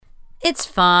It's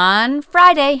Fun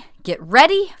Friday. Get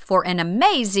ready for an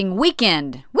amazing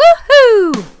weekend.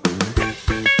 Woohoo!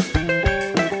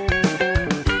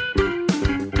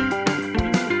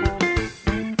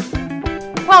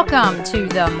 Welcome to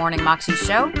the Morning Moxie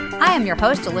Show. I am your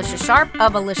host, Alicia Sharp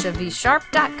of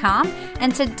AliciaVSharp.com,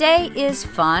 and today is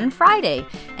Fun Friday,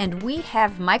 and we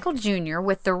have Michael Jr.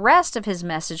 with the rest of his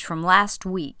message from last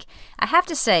week. I have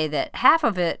to say that half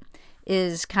of it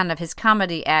is kind of his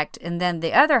comedy act, and then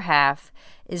the other half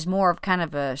is more of kind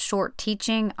of a short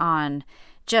teaching on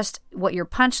just what your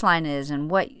punchline is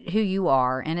and who you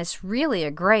are, and it's really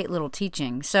a great little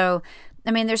teaching. So,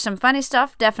 I mean, there's some funny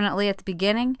stuff definitely at the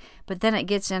beginning, but then it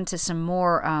gets into some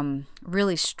more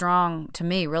really strong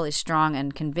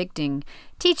and convicting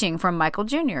teaching from Michael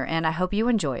Jr., and I hope you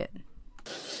enjoy it.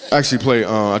 I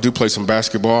do play some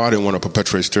basketball. I didn't want to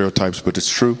perpetuate stereotypes, but it's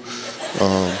true.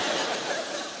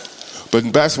 But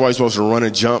in basketball, you're supposed to run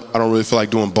and jump. I don't really feel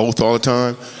like doing both all the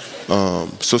time.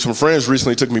 So some friends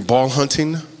recently took me ball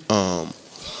hunting.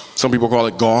 Some people call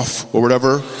it golf or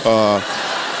whatever.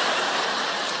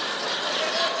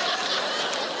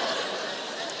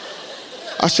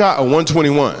 I shot a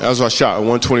 121. That was what I shot, a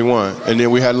 121. And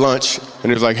then we had lunch,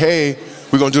 and it was like, hey,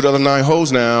 we're going to do the other 9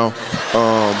 holes now.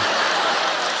 I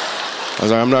was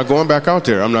like, I'm not going back out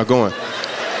there. I'm not going.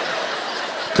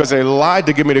 Because they lied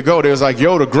to get me to go. They was like,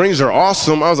 yo, the greens are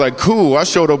awesome. I was like, cool. I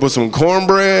showed up with some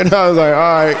cornbread. I was like, all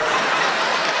right.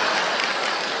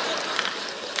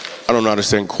 I don't know how to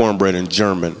say cornbread in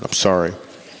German. I'm sorry.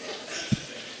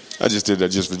 I just did that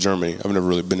just for Germany. I've never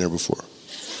really been there before.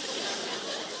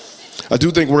 I do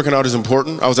think working out is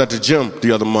important. I was at the gym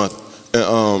the other month. And,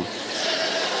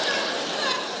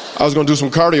 I was going to do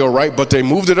some cardio, right? But they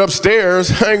moved it upstairs.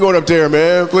 I ain't going up there,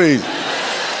 man. Please.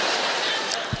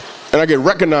 And I get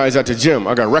recognized at the gym.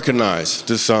 I got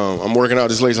recognized. I'm working out.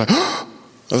 This lady's like, I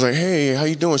was like, hey, how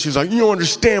you doing? She was like, you don't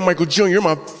understand, Michael Jr. You're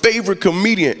my favorite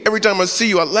comedian. Every time I see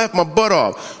you, I laugh my butt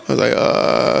off. I was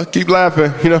like, keep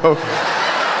laughing, you know.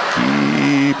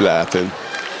 Keep laughing.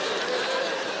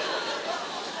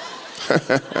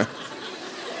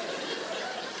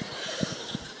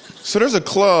 So there's a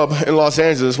club in Los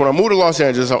Angeles. When I moved to Los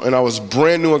Angeles and I was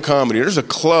brand new in comedy, there's a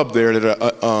club there that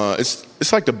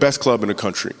it's like the best club in the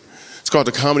country. It's called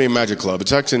the Comedy and Magic Club.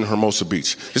 It's actually in Hermosa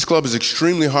Beach. This club is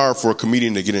extremely hard for a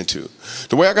comedian to get into.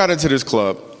 The way I got into this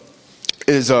club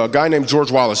is a guy named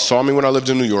George Wallace saw me when I lived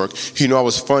in New York. He knew I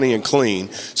was funny and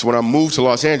clean. So when I moved to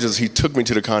Los Angeles, he took me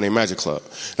to the Comedy and Magic Club.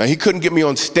 Now, he couldn't get me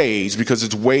on stage because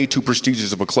it's way too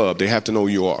prestigious of a club. They have to know who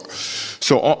you are.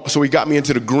 So he got me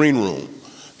into the green room.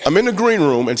 I'm in the green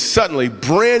room, and suddenly,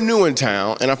 brand new in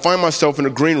town, and I find myself in the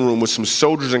green room with some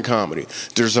soldiers in comedy.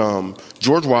 There's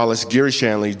George Wallace, Gary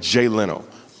Shanley, Jay Leno.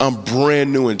 I'm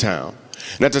brand new in town.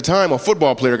 And at the time, a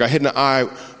football player got hit in the eye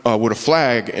with a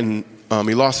flag, and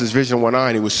he lost his vision in one eye,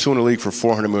 and he was suing the league for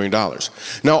 $400 million.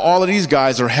 Now, all of these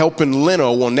guys are helping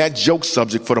Leno on that joke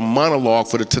subject for the monologue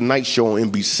for the Tonight Show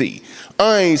on NBC.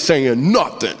 I ain't saying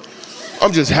nothing.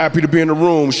 I'm just happy to be in the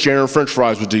room sharing French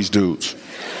fries with these dudes.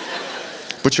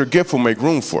 But your gift will make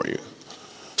room for you.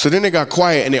 So then they got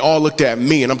quiet and they all looked at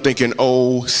me and I'm thinking,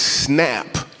 oh,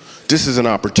 snap. This is an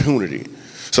opportunity.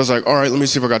 So I was like, all right, let me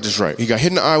see if I got this right. He got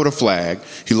hit in the eye with a flag.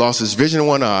 He lost his vision in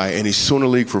one eye and he's suing the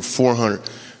league for $400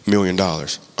 million.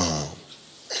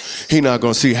 He not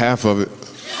going to see half of it.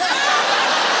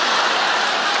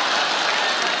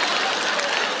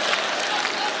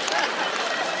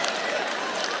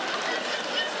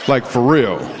 Like, for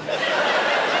real.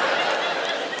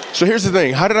 So here's the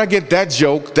thing. How did I get that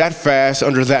joke that fast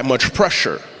under that much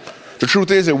pressure? The truth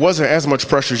is, it wasn't as much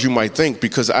pressure as you might think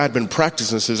because I had been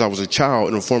practicing since I was a child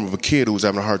in the form of a kid who was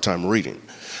having a hard time reading.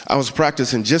 I was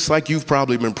practicing just like you've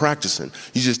probably been practicing.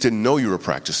 You just didn't know you were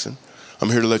practicing. I'm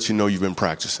here to let you know you've been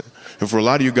practicing. And for a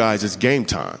lot of you guys, it's game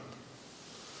time.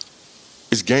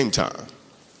 It's game time.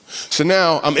 So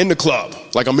now I'm in the club.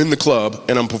 Like I'm in the club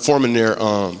and I'm performing there.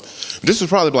 This was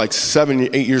probably like 7,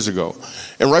 8 years ago.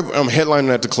 And I'm headlining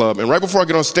at the club. And right before I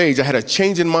get on stage, I had a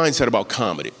change in mindset about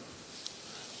comedy.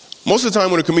 Most of the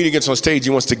time when a comedian gets on stage, he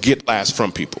wants to get laughs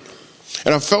from people.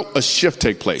 And I felt a shift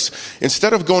take place.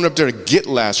 Instead of going up there to get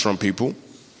laughs from people,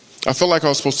 I felt like I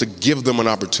was supposed to give them an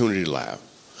opportunity to laugh.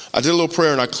 I did a little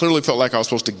prayer and I clearly felt like I was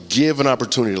supposed to give an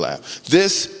opportunity to laugh.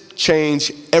 This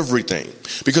changed everything.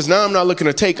 Because now I'm not looking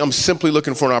to take, I'm simply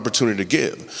looking for an opportunity to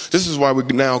give. This is why we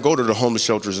now go to the homeless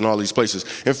shelters and all these places.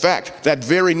 In fact, that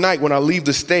very night when I leave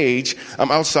the stage, I'm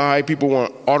outside, people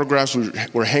want autographs,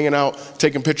 we're hanging out,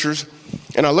 taking pictures.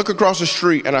 And I look across the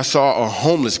street and I saw a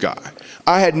homeless guy.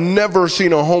 I had never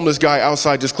seen a homeless guy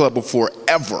outside this club before,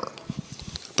 ever.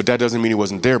 But that doesn't mean he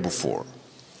wasn't there before.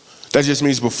 That just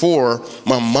means before,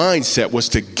 my mindset was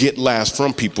to get laughs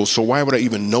from people, so why would I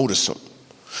even notice them?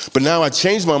 But now I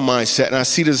changed my mindset and I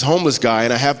see this homeless guy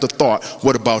and I have the thought,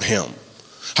 what about him?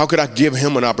 How could I give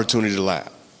him an opportunity to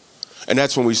laugh? And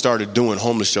that's when we started doing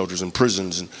homeless shelters and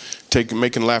prisons and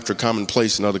making laughter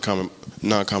commonplace in other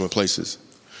non-common places.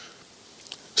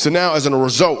 So now, as a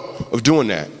result of doing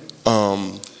that,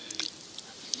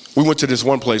 we went to this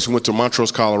one place. We went to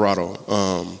Montrose, Colorado.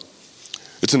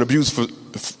 It's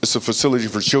a facility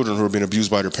for children who are being abused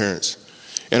by their parents.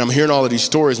 And I'm hearing all of these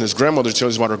stories, and this grandmother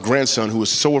tells about her grandson who is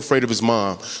so afraid of his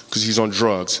mom because he's on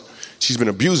drugs. She's been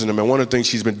abusing him, and one of the things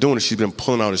she's been doing is she's been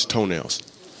pulling out his toenails.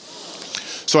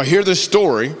 So I hear this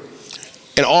story,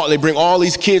 and they bring all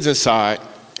these kids inside,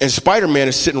 and Spider-Man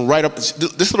is sitting right up.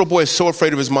 This little boy is so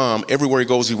afraid of his mom, everywhere he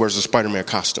goes, he wears a Spider-Man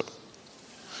costume.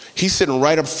 He's sitting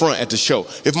right up front at the show.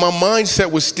 If my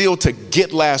mindset was still to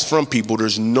get laughs from people,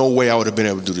 there's no way I would have been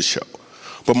able to do the show.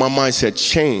 But my mindset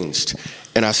changed,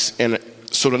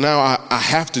 so now I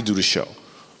have to do the show.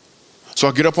 So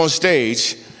I get up on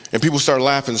stage, and people start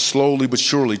laughing slowly but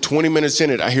surely. 20 minutes in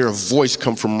it, I hear a voice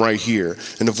come from right here.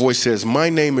 And the voice says, "My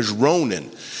name is Ronan."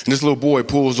 And this little boy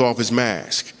pulls off his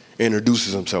mask and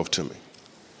introduces himself to me.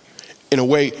 In a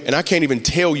way, and I can't even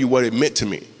tell you what it meant to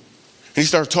me. And he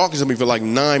started talking to me for like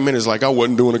 9 minutes like I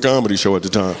wasn't doing a comedy show at the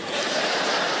time.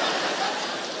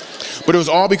 But it was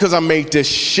all because I made this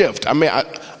shift. I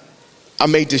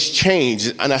made this change,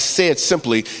 and I said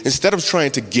simply, instead of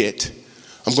trying to get,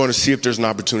 I'm going to see if there's an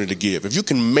opportunity to give. If you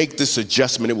can make this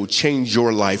adjustment, it will change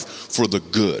your life for the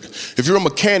good. If you're a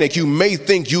mechanic, you may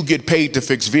think you get paid to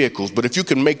fix vehicles, but if you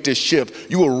can make this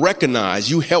shift, you will recognize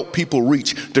you help people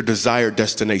reach their desired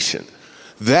destination.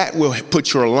 That will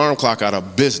put your alarm clock out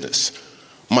of business.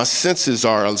 My senses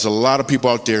are there's a lot of people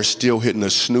out there still hitting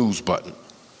the snooze button.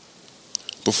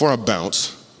 Before I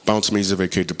bounce means to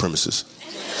vacate the premises.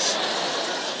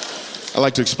 I'd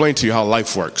like to explain to you how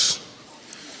life works,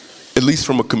 at least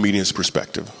from a comedian's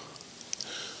perspective.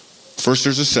 First,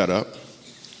 there's a setup,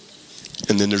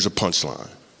 and then there's a punchline.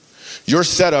 Your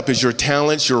setup is your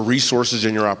talents, your resources,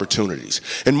 and your opportunities.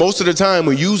 And most of the time,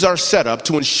 we use our setup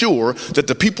to ensure that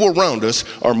the people around us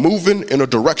are moving in a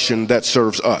direction that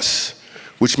serves us,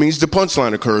 which means the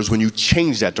punchline occurs when you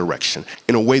change that direction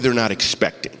in a way they're not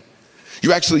expecting.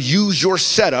 You actually use your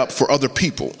setup for other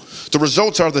people. The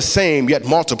results are the same, yet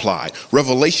multiplied.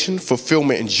 Revelation,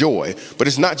 fulfillment, and joy. But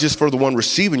it's not just for the one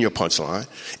receiving your punchline.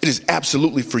 It is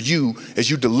absolutely for you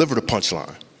as you deliver the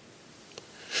punchline.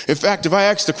 In fact, if I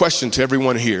ask the question to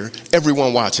everyone here,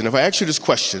 everyone watching, if I ask you this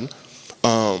question,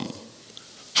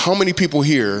 how many people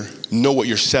here know what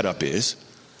your setup is?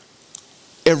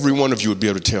 Every one of you would be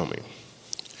able to tell me.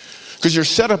 Because your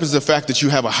setup is the fact that you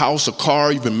have a house, a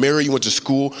car, you've been married, you went to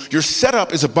school. Your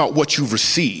setup is about what you've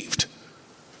received.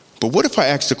 But what if I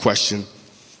ask the question,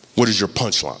 what is your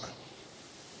punchline?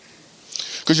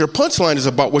 Because your punchline is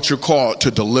about what you're called to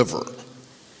deliver.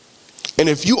 And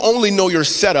if you only know your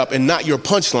setup and not your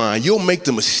punchline, you'll make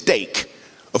the mistake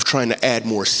of trying to add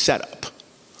more setup.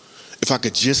 If I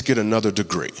could just get another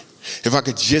degree, if I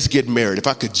could just get married, if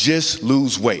I could just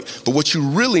lose weight. But what you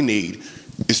really need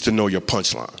is to know your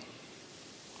punchline.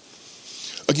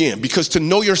 Again, because to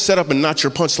know your setup and not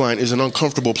your punchline is an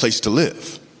uncomfortable place to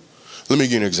live. Let me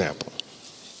give you an example.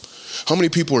 How many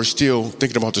people are still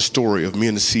thinking about the story of me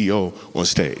and the CEO on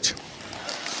stage?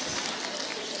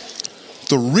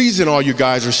 The reason all you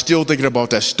guys are still thinking about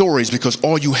that story is because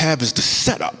all you have is the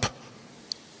setup.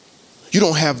 You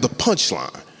don't have the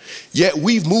punchline. Yet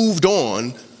we've moved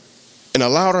on and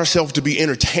allowed ourselves to be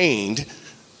entertained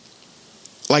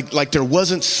like there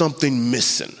wasn't something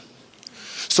missing.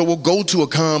 So we'll go to a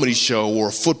comedy show or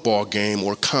a football game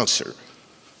or a concert,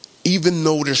 even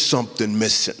though there's something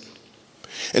missing.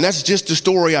 And that's just the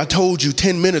story I told you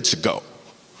 10 minutes ago.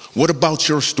 What about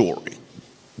your story?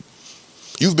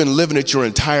 You've been living it your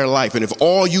entire life, and if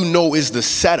all you know is the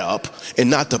setup and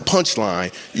not the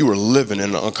punchline, you are living in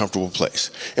an uncomfortable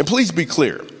place. And please be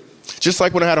clear, just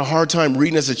like when I had a hard time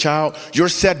reading as a child, your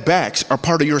setbacks are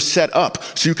part of your setup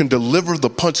so you can deliver the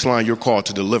punchline you're called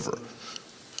to deliver.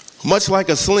 Much like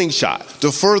a slingshot,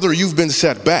 the further you've been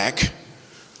set back,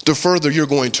 the further you're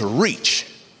going to reach.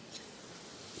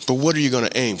 But what are you going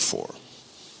to aim for?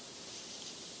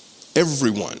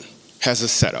 Everyone has a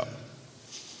setup,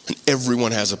 and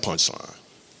everyone has a punchline.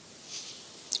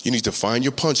 You need to find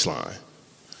your punchline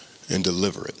and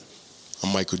deliver it.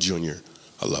 I'm Michael Jr.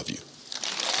 I love you.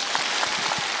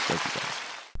 Thank you, guys.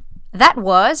 That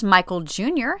was Michael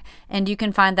Jr., and you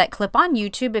can find that clip on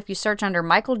YouTube if you search under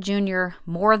Michael Jr.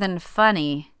 More Than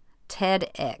Funny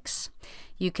TEDx.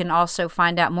 You can also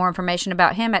find out more information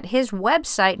about him at his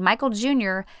website,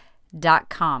 michaeljr.com.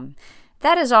 www.mountainmag.com.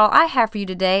 That is all I have for you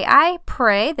today. I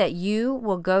pray that you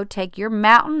will go take your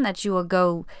mountain, that you will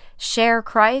go share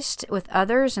Christ with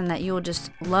others, and that you will just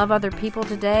love other people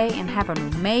today and have an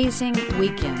amazing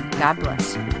weekend. God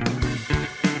bless.